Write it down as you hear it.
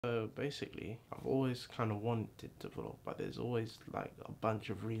So basically, I've always kind of wanted to vlog, but there's always like a bunch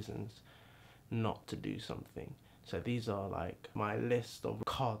of reasons not to do something. So these are like my list of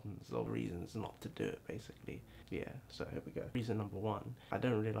cons of reasons not to do it, basically. Yeah, so here we go. Reason number one, I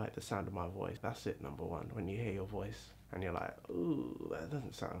don't really like the sound of my voice. That's it, number one. When you hear your voice and you're like, ooh, that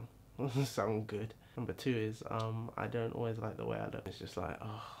doesn't sound good. Number two is I don't always like the way I look. It's just like,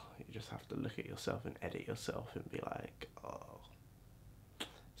 oh, you just have to look at yourself and edit yourself and be like, oh,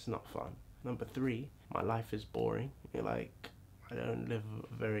 it's not fun. Number three, my life is boring. You're like, I don't live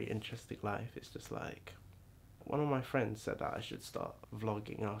a very interesting life. It's just like, one of my friends said that I should start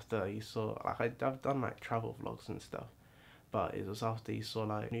vlogging after he saw, like I've done like travel vlogs and stuff, but it was after he saw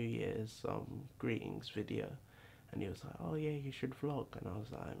like New Year's greetings video, and he was like, oh yeah, you should vlog. And I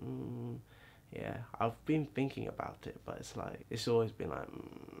was like, yeah, I've been thinking about it, but it's like, it's always been like,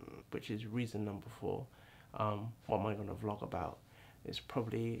 which is reason number four. What am I gonna vlog about? It's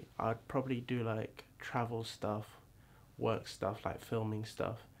probably, I'd probably do like travel stuff, work stuff, like filming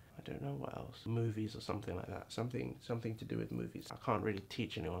stuff. I don't know what else. Movies or something like that. Something to do with movies. I can't really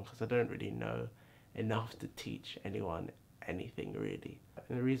teach anyone because I don't really know enough to teach anyone anything really.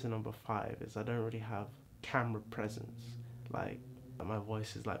 And the reason number five is I don't really have camera presence. Like, my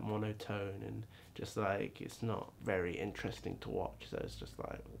voice is like monotone and just like, it's not very interesting to watch. So it's just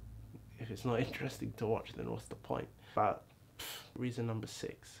like, if it's not interesting to watch, then what's the point? But reason number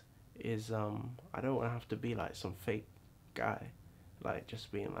six is I don't want to have to be like some fake guy, like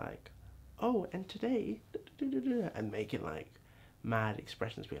just being like, oh, and today and making like mad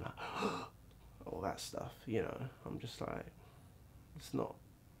expressions, being like all that stuff, you know. I'm just like, it's not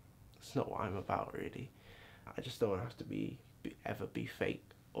what I'm about really. I just don't want to have to ever be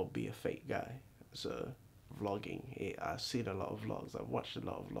fake or be a fake guy. So vlogging, I've seen a lot of vlogs, I've watched a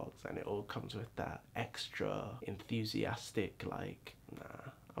lot of vlogs, and it all comes with that extra enthusiastic, like,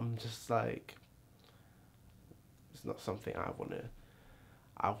 nah, I'm just like, it's not something I want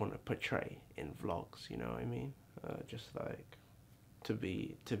to portray in vlogs, you know what I mean? Just like to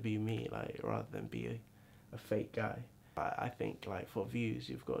be me, like, rather than be a fake guy. I think like for views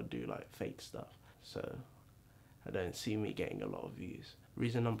you've got to do like fake stuff, so I don't see me getting a lot of views.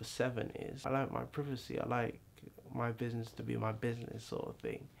 Reason number seven is I like my privacy. I like my business to be my business, sort of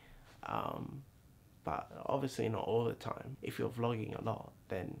thing. But obviously not all the time. If you're vlogging a lot,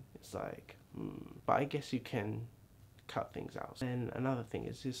 then it's like, but I guess you can cut things out. Then another thing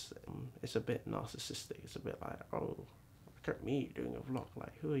is this, it's a bit narcissistic. It's a bit like, oh, look at me doing a vlog.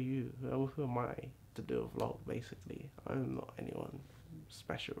 Like, who are you? Who am I to do a vlog, basically? I'm not anyone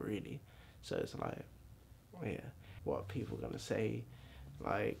special, really. So it's like, yeah, what are people gonna say?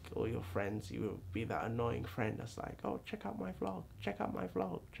 Like, all your friends, you will be that annoying friend that's like, oh, check out my vlog, check out my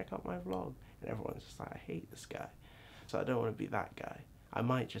vlog, check out my vlog. And everyone's just like, I hate this guy. So I don't want to be that guy. I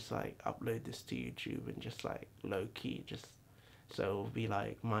might just like upload this to YouTube and just like low key, just so it'll be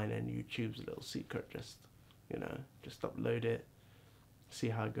like mine and YouTube's little secret, just, you know, just upload it, see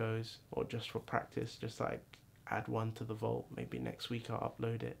how it goes, or just for practice, just like add one to the vault. Maybe next week I'll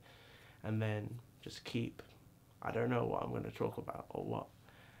upload it, and then just keep, I don't know what I'm going to talk about or what.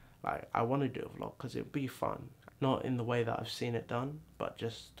 Like, I want to do a vlog because it'd be fun, not in the way that I've seen it done, but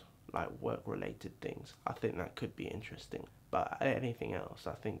just like work related things. I think that could be interesting, but anything else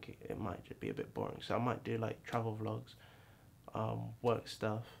I think it might just be a bit boring. So I might do like travel vlogs, work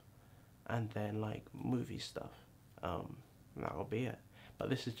stuff, and then like movie stuff. That'll be it. But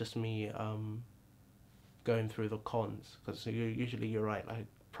this is just me going through the cons, because usually you're right, like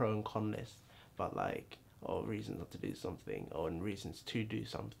pro and con list, but like, or reasons not to do something, or reasons to do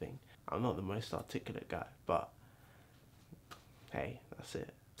something. I'm not the most articulate guy, but hey, that's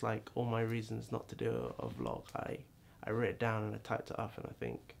it. It's like all my reasons not to do a vlog. I wrote it down and I typed it up, and I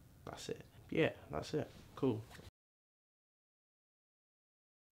think that's it. Yeah, that's it. Cool.